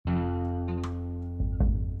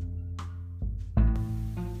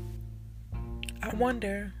I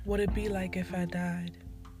wonder what it'd be like if I died.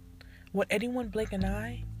 Would anyone blink an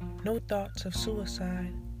eye? No thoughts of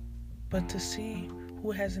suicide, but to see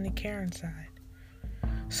who has any care inside.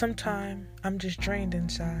 Sometime I'm just drained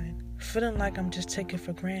inside, feeling like I'm just taken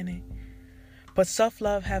for granted. But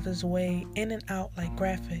self-love has its way in and out like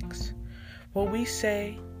graphics. What we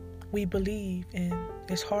say we believe in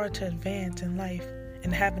is hard to advance in life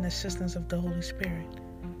and having assistance of the Holy Spirit.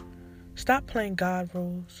 Stop playing God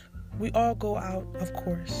roles. We all go out, of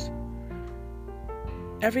course.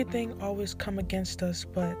 Everything always come against us,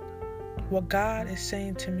 but what God is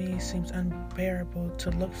saying to me seems unbearable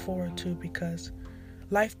to look forward to because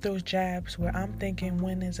life throws jabs where I'm thinking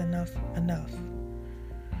when is enough enough.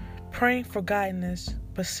 Praying for guidance,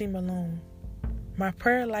 but seem alone. My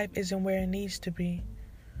prayer life isn't where it needs to be.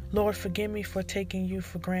 Lord, forgive me for taking you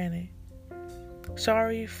for granted.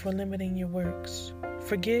 Sorry for limiting your works.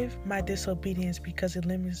 Forgive my disobedience because it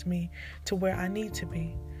limits me to where I need to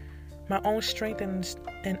be. My own strength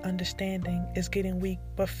and understanding is getting weak,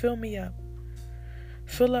 but fill me up.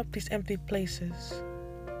 Fill up these empty places.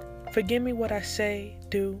 Forgive me what I say,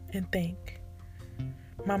 do, and think.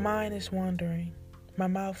 My mind is wandering. My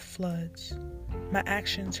mouth floods. My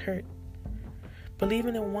actions hurt.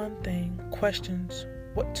 Believing in one thing questions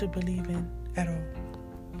what to believe in at all.